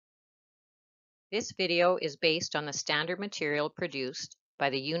This video is based on the standard material produced by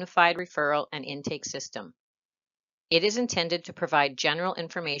the Unified Referral and Intake System. It is intended to provide general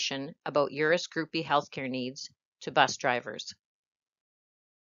information about URIS Group B healthcare needs to bus drivers.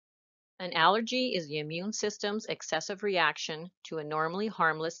 An allergy is the immune system's excessive reaction to a normally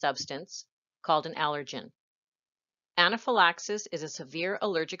harmless substance called an allergen. Anaphylaxis is a severe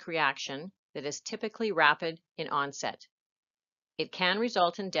allergic reaction that is typically rapid in onset. It can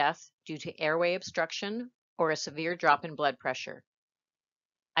result in death due to airway obstruction or a severe drop in blood pressure.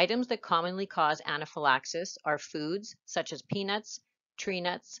 Items that commonly cause anaphylaxis are foods such as peanuts, tree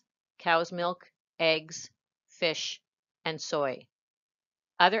nuts, cow's milk, eggs, fish, and soy.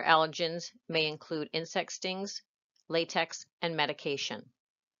 Other allergens may include insect stings, latex, and medication.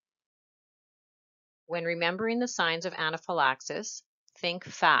 When remembering the signs of anaphylaxis, think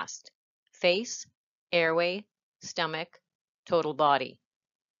FAST: face, airway, stomach, total body.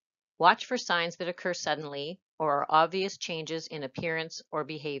 Watch for signs that occur suddenly or are obvious changes in appearance or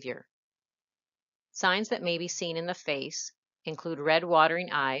behavior. Signs that may be seen in the face include red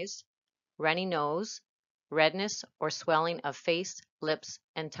watering eyes, runny nose, redness or swelling of face, lips,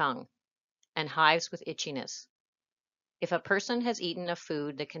 and tongue, and hives with itchiness. If a person has eaten a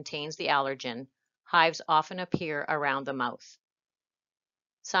food that contains the allergen, hives often appear around the mouth.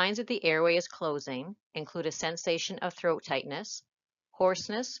 Signs that the airway is closing include a sensation of throat tightness,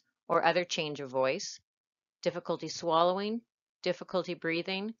 hoarseness or other change of voice, difficulty swallowing, difficulty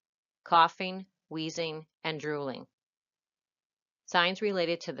breathing, coughing, wheezing, and drooling. Signs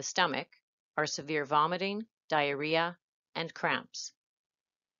related to the stomach are severe vomiting, diarrhea, and cramps.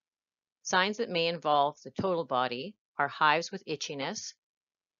 Signs that may involve the total body are hives with itchiness,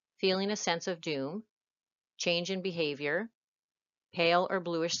 feeling a sense of doom, change in behavior, pale or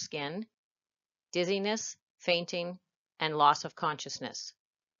bluish skin, dizziness, fainting, and loss of consciousness.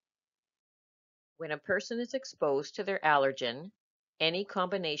 When a person is exposed to their allergen, any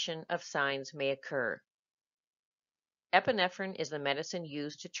combination of signs may occur. Epinephrine is the medicine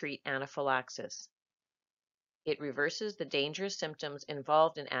used to treat anaphylaxis. It reverses the dangerous symptoms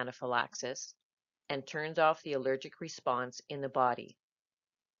involved in anaphylaxis and turns off the allergic response in the body.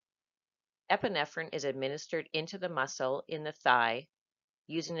 Epinephrine is administered into the muscle in the thigh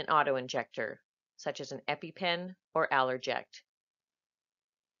using an autoinjector, such as an EpiPen or Allerject.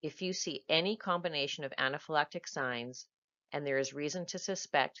 If you see any combination of anaphylactic signs and there is reason to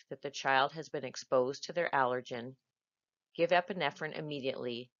suspect that the child has been exposed to their allergen, give epinephrine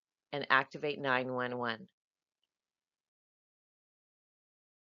immediately and activate 911.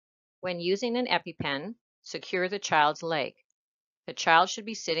 When using an EpiPen, secure the child's leg. The child should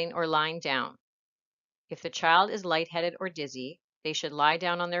be sitting or lying down. If the child is lightheaded or dizzy, they should lie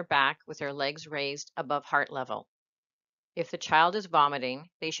down on their back with their legs raised above heart level. If the child is vomiting,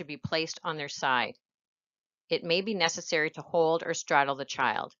 they should be placed on their side. It may be necessary to hold or straddle the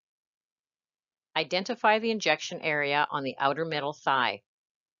child. Identify the injection area on the outer middle thigh.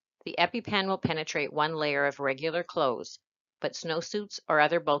 The EpiPen will penetrate one layer of regular clothes, but snowsuits or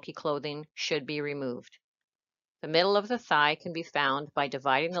other bulky clothing should be removed. The middle of the thigh can be found by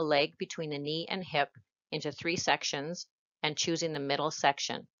dividing the leg between the knee and hip into 3 sections and choosing the middle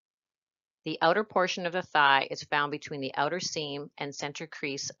section. The outer portion of the thigh is found between the outer seam and center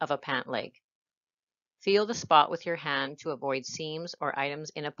crease of a pant leg. Feel the spot with your hand to avoid seams or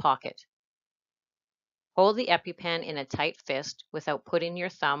items in a pocket. Hold the EpiPen in a tight fist without putting your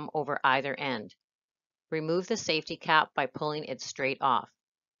thumb over either end. Remove the safety cap by pulling it straight off.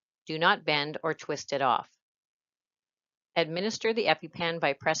 Do not bend or twist it off. Administer the EpiPen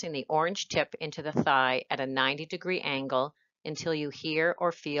by pressing the orange tip into the thigh at a 90-degree angle until you hear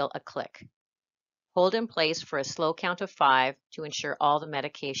or feel a click. Hold in place for a slow count of 5 to ensure all the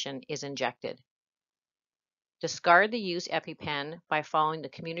medication is injected. Discard the used EpiPen by following the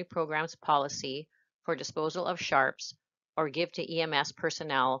community program's policy for disposal of sharps or give to EMS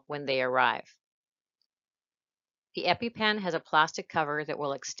personnel when they arrive. The EpiPen has a plastic cover that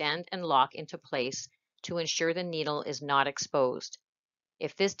will extend and lock into place to ensure the needle is not exposed.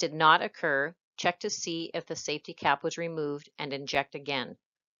 If this did not occur, check to see if the safety cap was removed and inject again,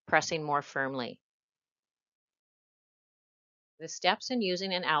 pressing more firmly. The steps in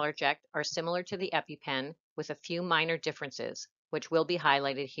using an Allerject are similar to the EpiPen with a few minor differences, which will be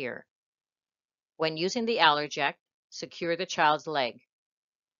highlighted here. When using the Allerject, secure the child's leg.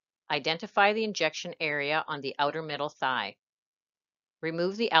 Identify the injection area on the outer middle thigh.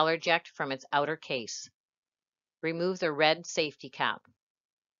 Remove the Allerject from its outer case. Remove the red safety cap.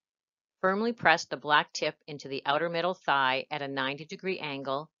 Firmly press the black tip into the outer middle thigh at a 90-degree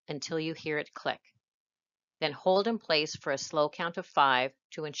angle until you hear it click. Then hold in place for a slow count of 5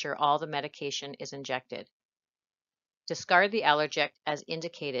 to ensure all the medication is injected. Discard the Allerject as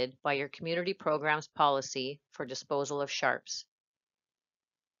indicated by your community program's policy for disposal of sharps.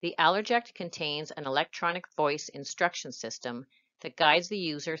 The Allerject contains an electronic voice instruction system that guides the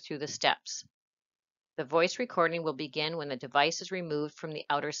user through the steps. The voice recording will begin when the device is removed from the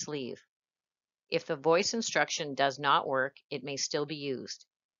outer sleeve. If the voice instruction does not work, it may still be used.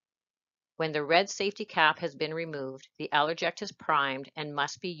 When the red safety cap has been removed, the Allerject is primed and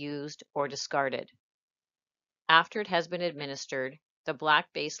must be used or discarded. After it has been administered, the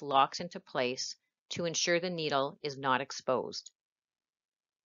black base locks into place to ensure the needle is not exposed.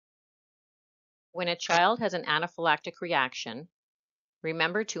 When a child has an anaphylactic reaction,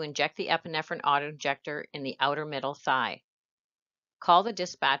 remember to inject the epinephrine autoinjector in the outer middle thigh. Call the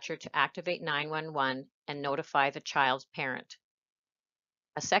dispatcher to activate 911 and notify the child's parent.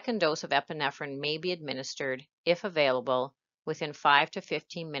 A second dose of epinephrine may be administered, if available, within 5 to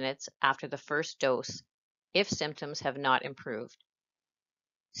 15 minutes after the first dose if symptoms have not improved.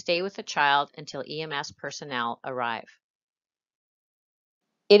 Stay with the child until EMS personnel arrive.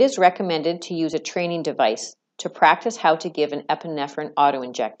 It is recommended to use a training device to practice how to give an epinephrine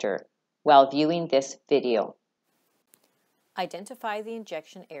autoinjector while viewing this video. Identify the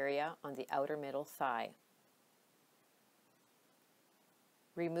injection area on the outer middle thigh.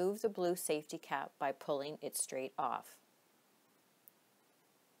 Remove the blue safety cap by pulling it straight off.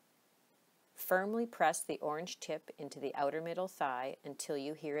 Firmly press the orange tip into the outer middle thigh until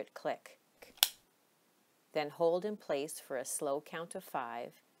you hear it click. Then hold in place for a slow count of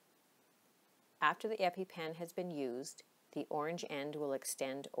 5. After the EpiPen has been used, the orange end will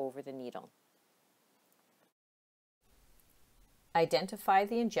extend over the needle. Identify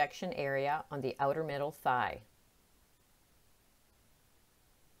the injection area on the outer middle thigh.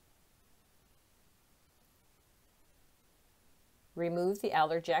 Remove the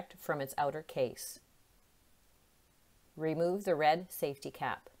Allerject from its outer case. Remove the red safety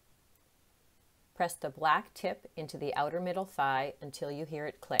cap. Press the black tip into the outer middle thigh until you hear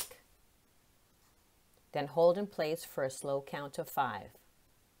it click. Then hold in place for a slow count of 5.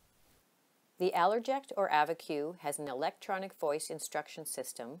 The Allerject or AvaQ has an electronic voice instruction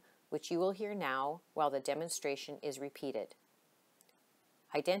system, which you will hear now while the demonstration is repeated.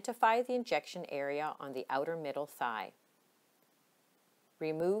 Identify the injection area on the outer middle thigh.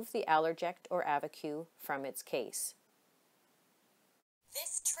 Remove the Allerject or AvaQ from its case.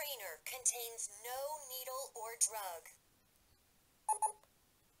 This trainer contains no needle or drug.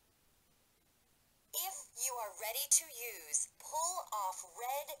 If you are ready to use, pull off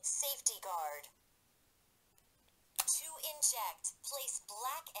red safety guard. To inject, place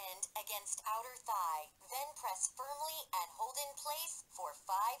black end against outer thigh, then press firmly and hold in place for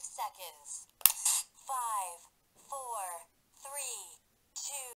 5 seconds. 5, 4, 3,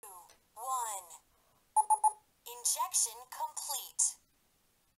 2, 1. Injection complete.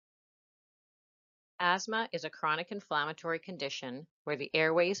 Asthma is a chronic inflammatory condition where the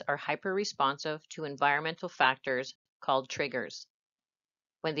airways are hyperresponsive to environmental factors called triggers.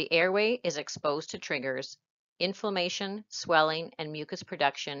 When the airway is exposed to triggers, inflammation, swelling, and mucus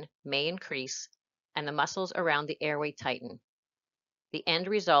production may increase, and the muscles around the airway tighten. The end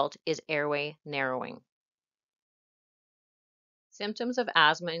result is airway narrowing. Symptoms of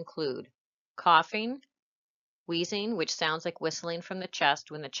asthma include coughing, wheezing, which sounds like whistling from the chest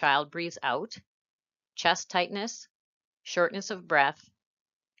when the child breathes out, chest tightness, shortness of breath,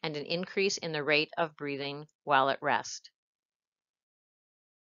 and an increase in the rate of breathing while at rest.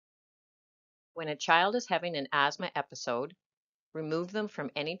 When a child is having an asthma episode, remove them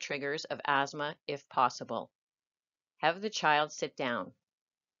from any triggers of asthma if possible. Have the child sit down.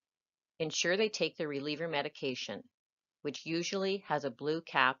 Ensure they take the reliever medication, which usually has a blue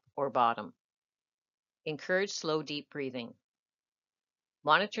cap or bottom. Encourage slow, deep breathing.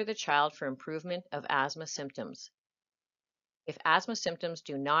 Monitor the child for improvement of asthma symptoms. If asthma symptoms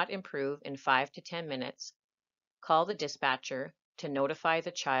do not improve in 5 to 10 minutes, call the dispatcher to notify the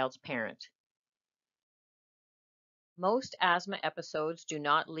child's parent. Most asthma episodes do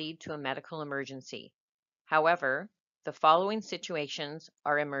not lead to a medical emergency. However, the following situations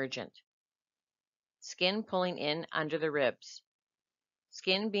are emergent. Skin pulling in under the ribs.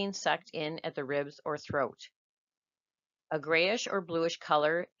 Skin being sucked in at the ribs or throat. A grayish or bluish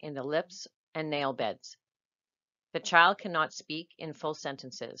color in the lips and nail beds. The child cannot speak in full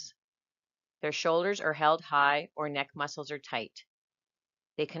sentences. Their shoulders are held high or neck muscles are tight.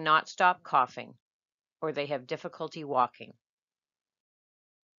 They cannot stop coughing, or they have difficulty walking.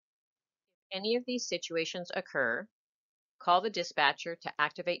 If any of these situations occur, call the dispatcher to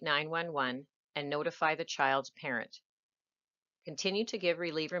activate 911 and notify the child's parent. Continue to give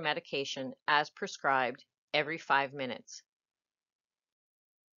reliever medication as prescribed every 5 minutes.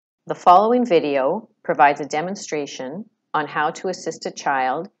 The following video provides a demonstration on how to assist a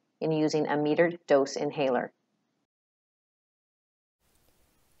child in using a metered dose inhaler.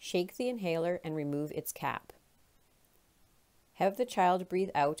 Shake the inhaler and remove its cap. Have the child breathe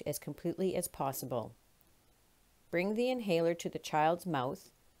out as completely as possible. Bring the inhaler to the child's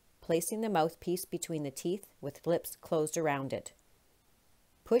mouth, placing the mouthpiece between the teeth with lips closed around it.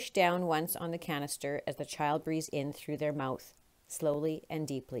 Push down once on the canister as the child breathes in through their mouth, slowly and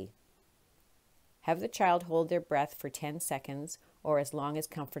deeply. Have the child hold their breath for 10 seconds or as long as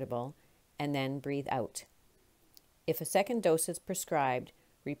comfortable, and then breathe out. If a second dose is prescribed,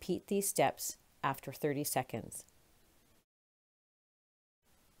 repeat these steps after 30 seconds.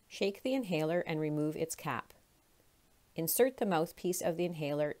 Shake the inhaler and remove its cap. Insert the mouthpiece of the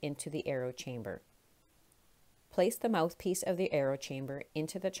inhaler into the aero chamber. Place the mouthpiece of the aero chamber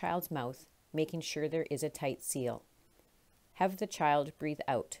into the child's mouth, making sure there is a tight seal. Have the child breathe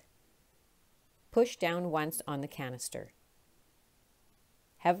out. Push down once on the canister.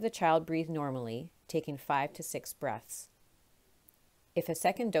 Have the child breathe normally, taking 5 to 6 breaths. If a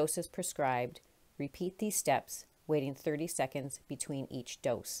second dose is prescribed, repeat these steps, waiting 30 seconds between each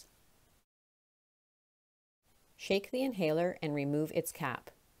dose. Shake the inhaler and remove its cap.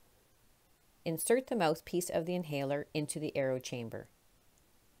 Insert the mouthpiece of the inhaler into the aero chamber.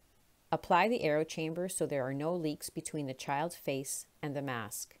 Apply the aero chamber so there are no leaks between the child's face and the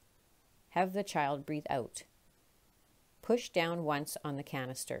mask. Have the child breathe out. Push down once on the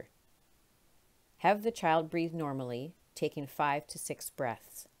canister. Have the child breathe normally, taking 5 to 6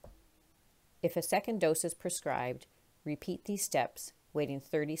 breaths. If a second dose is prescribed, repeat these steps, waiting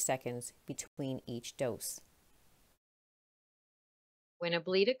 30 seconds between each dose. When a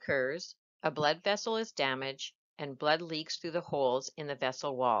bleed occurs, a blood vessel is damaged and blood leaks through the holes in the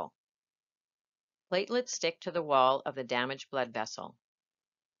vessel wall. Platelets stick to the wall of the damaged blood vessel.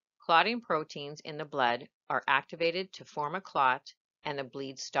 Clotting proteins in the blood are activated to form a clot and the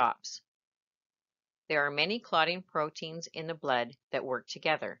bleed stops. There are many clotting proteins in the blood that work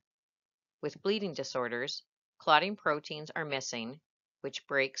together. With bleeding disorders, clotting proteins are missing, which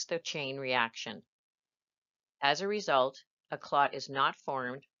breaks the chain reaction. As a result, a clot is not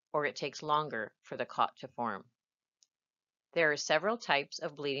formed or it takes longer for the clot to form. There are several types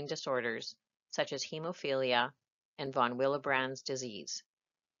of bleeding disorders, such as hemophilia and von Willebrand's disease.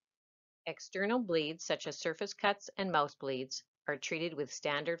 External bleeds, such as surface cuts and mouth bleeds, are treated with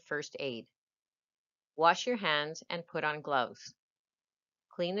standard first aid. Wash your hands and put on gloves.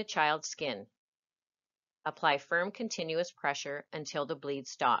 Clean the child's skin. Apply firm continuous pressure until the bleed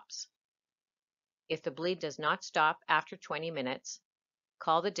stops. If the bleed does not stop after 20 minutes,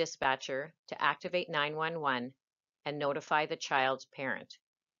 call the dispatcher to activate 911 and notify the child's parent.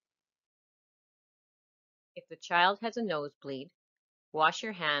 If the child has a nosebleed, wash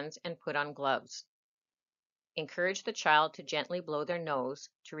your hands and put on gloves. Encourage the child to gently blow their nose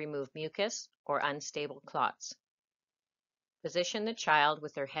to remove mucus or unstable clots. Position the child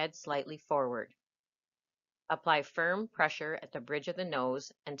with their head slightly forward. Apply firm pressure at the bridge of the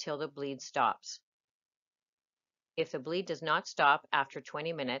nose until the bleed stops. If the bleed does not stop after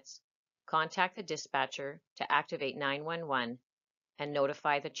 20 minutes, contact the dispatcher to activate 911 and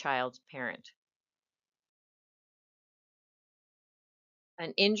notify the child's parent.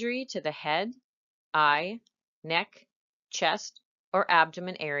 An injury to the head, eye, neck, chest, or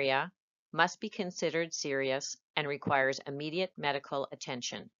abdomen area must be considered serious and requires immediate medical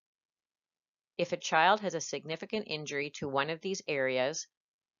attention. If a child has a significant injury to one of these areas,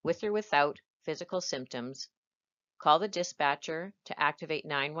 with or without physical symptoms, call the dispatcher to activate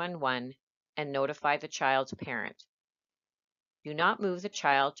 911 and notify the child's parent. Do not move the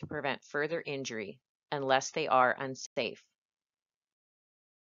child to prevent further injury unless they are unsafe.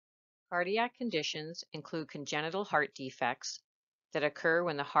 Cardiac conditions include congenital heart defects that occur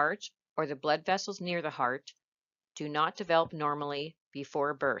when the heart or the blood vessels near the heart do not develop normally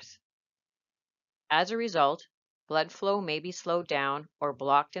before birth. As a result, blood flow may be slowed down or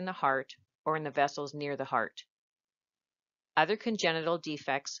blocked in the heart or in the vessels near the heart. Other congenital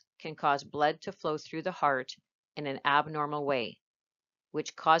defects can cause blood to flow through the heart in an abnormal way,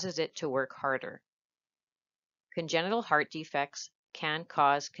 which causes it to work harder. Congenital heart defects can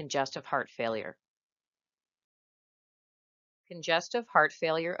cause congestive heart failure. Congestive heart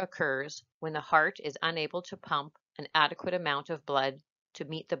failure occurs when the heart is unable to pump an adequate amount of blood to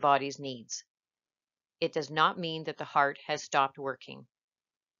meet the body's needs. It does not mean that the heart has stopped working.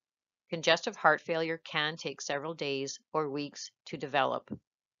 Congestive heart failure can take several days or weeks to develop.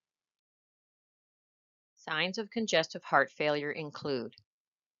 Signs of congestive heart failure include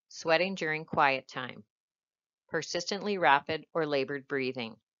sweating during quiet time, persistently rapid or labored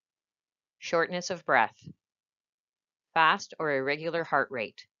breathing, shortness of breath, fast or irregular heart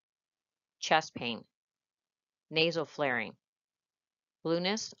rate, chest pain, nasal flaring,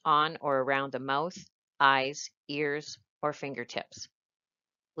 blueness on or around the mouth, eyes, ears, or fingertips,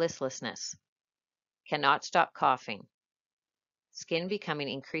 listlessness, cannot stop coughing, skin becoming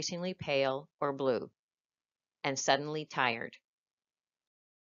increasingly pale or blue, and suddenly tired.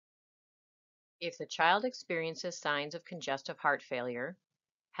 If the child experiences signs of congestive heart failure,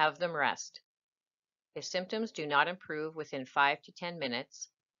 have them rest. If symptoms do not improve within 5 to 10 minutes,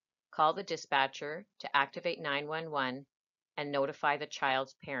 call the dispatcher to activate 911 and notify the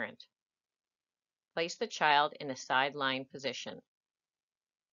child's parent. Place the child in a sideline position.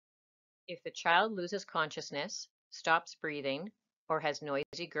 If the child loses consciousness, stops breathing, or has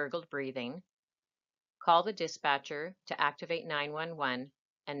noisy gurgled breathing, call the dispatcher to activate 911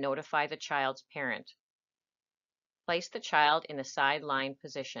 and notify the child's parent. Place the child in a sideline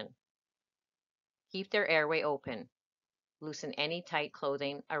position. Keep their airway open. Loosen any tight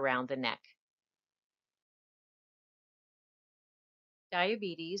clothing around the neck.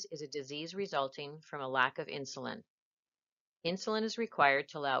 Diabetes is a disease resulting from a lack of insulin. Insulin is required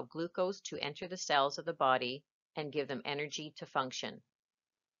to allow glucose to enter the cells of the body and give them energy to function.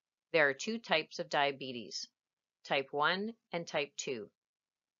 There are two types of diabetes, type 1 and type 2.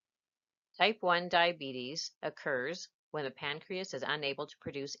 Type 1 diabetes occurs when the pancreas is unable to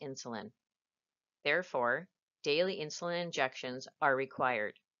produce insulin. Therefore, daily insulin injections are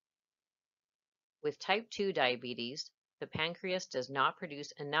required. With type 2 diabetes, the pancreas does not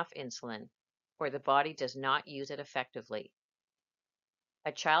produce enough insulin, or the body does not use it effectively.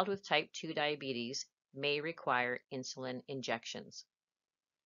 A child with type 2 diabetes may require insulin injections.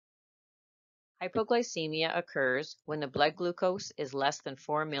 Hypoglycemia occurs when the blood glucose is less than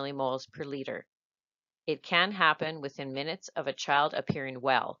 4 millimoles per liter. It can happen within minutes of a child appearing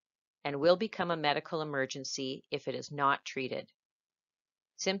well and will become a medical emergency if it is not treated.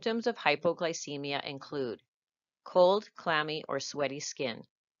 Symptoms of hypoglycemia include cold, clammy, or sweaty skin,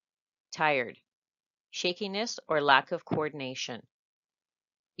 tired, shakiness or lack of coordination,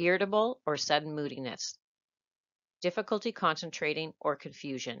 irritable or sudden moodiness, difficulty concentrating or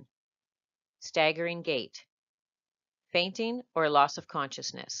confusion, staggering gait, fainting or loss of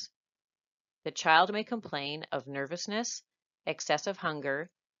consciousness. The child may complain of nervousness, excessive hunger,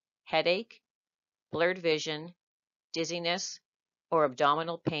 headache, blurred vision, dizziness, or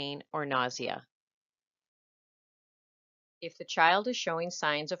abdominal pain or nausea. If the child is showing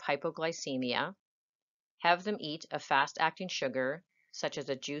signs of hypoglycemia, have them eat a fast-acting sugar, such as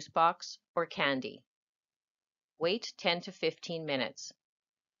a juice box or candy. Wait 10 to 15 minutes.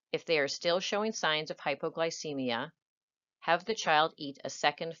 If they are still showing signs of hypoglycemia, have the child eat a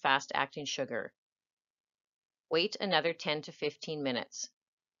second fast-acting sugar. Wait another 10 to 15 minutes.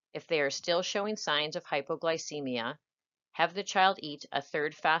 If they are still showing signs of hypoglycemia, have the child eat a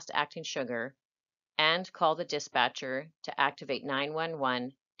third fast-acting sugar and call the dispatcher to activate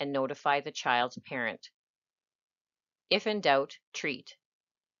 911 and notify the child's parent. If in doubt, treat.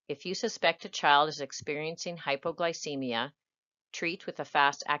 If you suspect a child is experiencing hypoglycemia, treat with a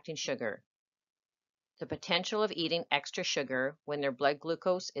fast-acting sugar. The potential of eating extra sugar when their blood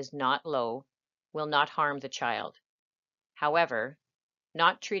glucose is not low will not harm the child. However,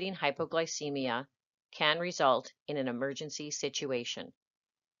 not treating hypoglycemia can result in an emergency situation.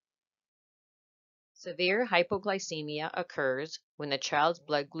 Severe hypoglycemia occurs when the child's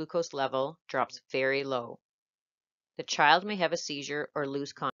blood glucose level drops very low. The child may have a seizure or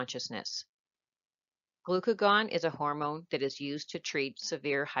lose consciousness. Glucagon is a hormone that is used to treat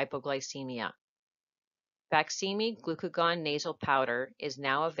severe hypoglycemia. Baqsimi glucagon nasal powder is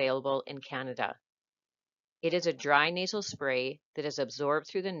now available in Canada. It is a dry nasal spray that is absorbed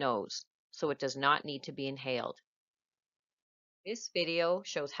through the nose, so it does not need to be inhaled. This video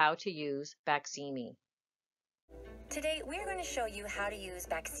shows how to use Baqsimi. Today, we're going to show you how to use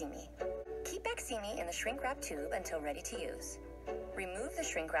Baqsimi. Keep Baqsimi in the shrink wrap tube until ready to use. Remove the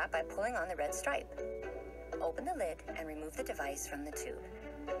shrink wrap by pulling on the red stripe. Open the lid and remove the device from the tube.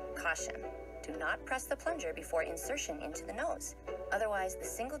 Caution: do not press the plunger before insertion into the nose. Otherwise, the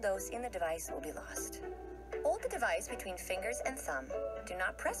single dose in the device will be lost. Hold the device between fingers and thumb. Do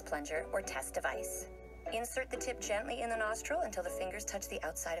not press plunger or test device. Insert the tip gently in the nostril until the fingers touch the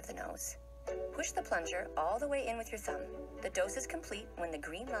outside of the nose. Push the plunger all the way in with your thumb. The dose is complete when the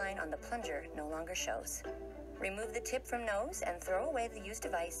green line on the plunger no longer shows. Remove the tip from nose and throw away the used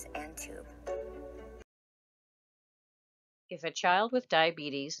device and tube. If a child with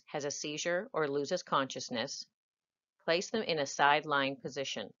diabetes has a seizure or loses consciousness, place them in a side-lying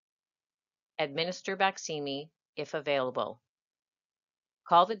position. Administer Baqsimi if available.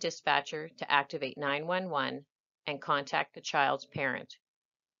 Call the dispatcher to activate 911 and contact the child's parent.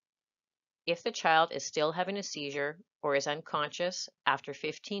 If the child is still having a seizure or is unconscious after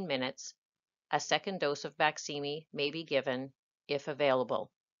 15 minutes, a second dose of Baqsimi may be given if available.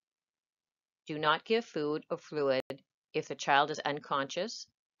 Do not give food or fluid if the child is unconscious,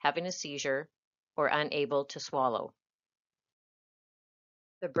 having a seizure, or unable to swallow.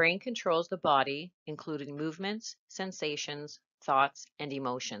 The brain controls the body, including movements, sensations, thoughts, and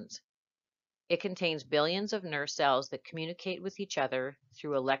emotions. It contains billions of nerve cells that communicate with each other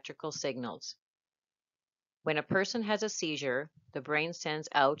through electrical signals. When a person has a seizure, the brain sends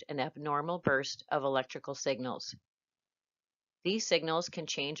out an abnormal burst of electrical signals. These signals can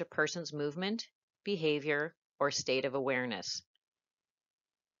change a person's movement, behavior, or state of awareness.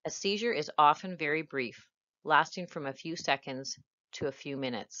 A seizure is often very brief, lasting from a few seconds to a few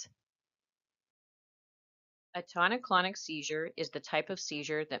minutes. A tonic-clonic seizure is the type of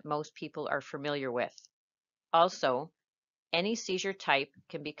seizure that most people are familiar with. Also, any seizure type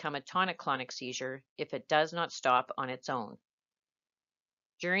can become a tonic-clonic seizure if it does not stop on its own.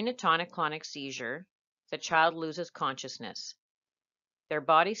 During a tonic-clonic seizure, the child loses consciousness. Their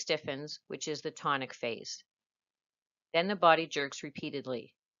body stiffens, which is the tonic phase. Then the body jerks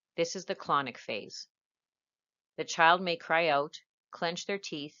repeatedly. This is the clonic phase. The child may cry out, clench their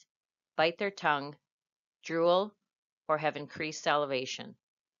teeth, bite their tongue, drool, or have increased salivation.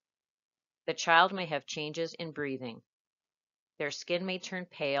 The child may have changes in breathing. Their skin may turn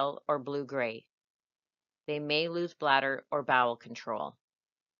pale or blue-gray. They may lose bladder or bowel control.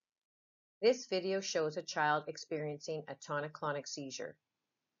 This video shows a child experiencing a tonic-clonic seizure.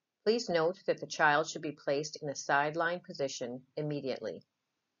 Please note that the child should be placed in a sideline position immediately.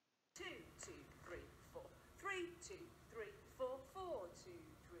 2, 2, 3, 4. 3, 2, 3, 4. 4, 2,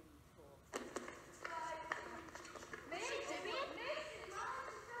 3, 4.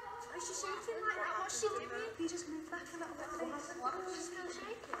 Why is she shaking like that? What's she doing? You just move back a little bit, please. What? She's still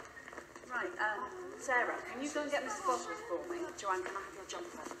shaking. Right, Sarah, can you go and get Mr. Bosworth for me? Joanne, can I have your jumper?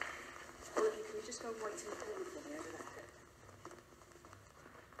 All of you, can you just go and wait in the corner for me over there?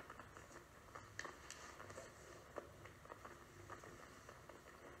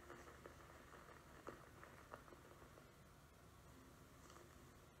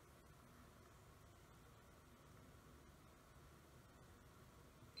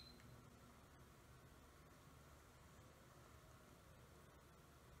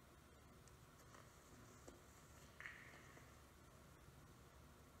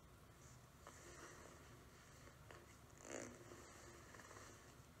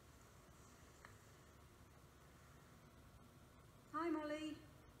 Hi Molly,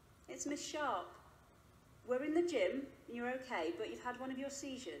 it's Miss Sharp. We're in the gym and you're okay, but you've had one of your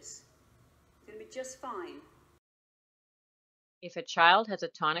seizures. You're going to be just fine. If a child has a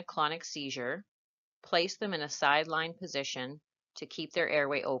tonic-clonic seizure, place them in a sideline position to keep their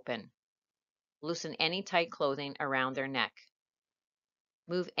airway open. Loosen any tight clothing around their neck.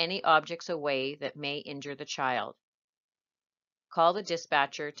 Move any objects away that may injure the child. Call the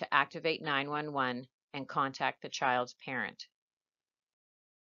dispatcher to activate 911 and contact the child's parent.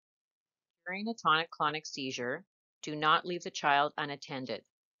 During a tonic-clonic seizure, do not leave the child unattended.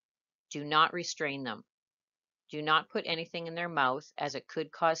 Do not restrain them. Do not put anything in their mouth as it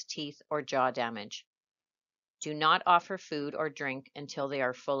could cause teeth or jaw damage. Do not offer food or drink until they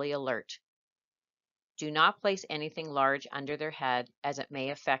are fully alert. Do not place anything large under their head as it may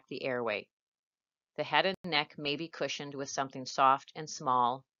affect the airway. The head and neck may be cushioned with something soft and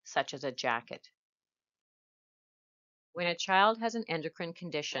small, such as a jacket. When a child has an endocrine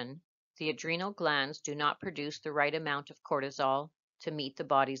condition, the adrenal glands do not produce the right amount of cortisol to meet the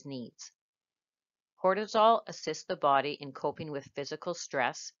body's needs. Cortisol assists the body in coping with physical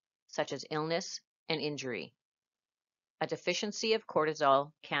stress, such as illness and injury. A deficiency of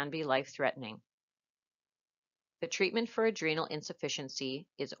cortisol can be life-threatening. The treatment for adrenal insufficiency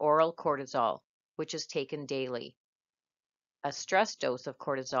is oral cortisol, which is taken daily. A stress dose of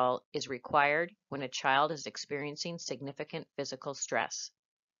cortisol is required when a child is experiencing significant physical stress.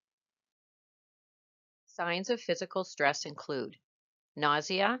 Signs of physical stress include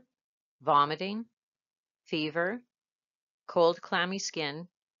nausea, vomiting, fever, cold clammy skin,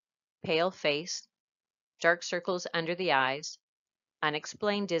 pale face, dark circles under the eyes,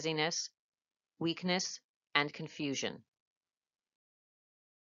 unexplained dizziness, weakness, and confusion.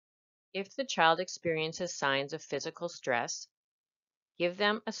 If the child experiences signs of physical stress, give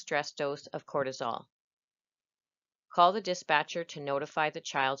them a stress dose of cortisol. Call the dispatcher to notify the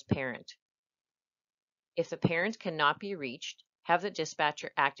child's parent. If the parent cannot be reached, have the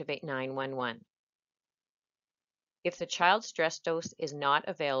dispatcher activate 911. If the child's stress dose is not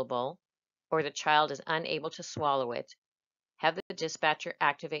available or the child is unable to swallow it, have the dispatcher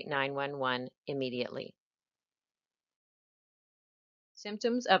activate 911 immediately.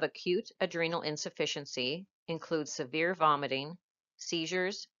 Symptoms of acute adrenal insufficiency include severe vomiting,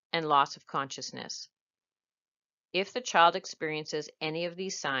 seizures, and loss of consciousness. If the child experiences any of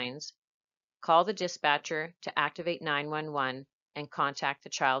these signs, call the dispatcher to activate 911 and contact the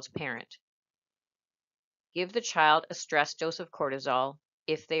child's parent. Give the child a stress dose of cortisol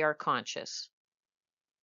if they are conscious.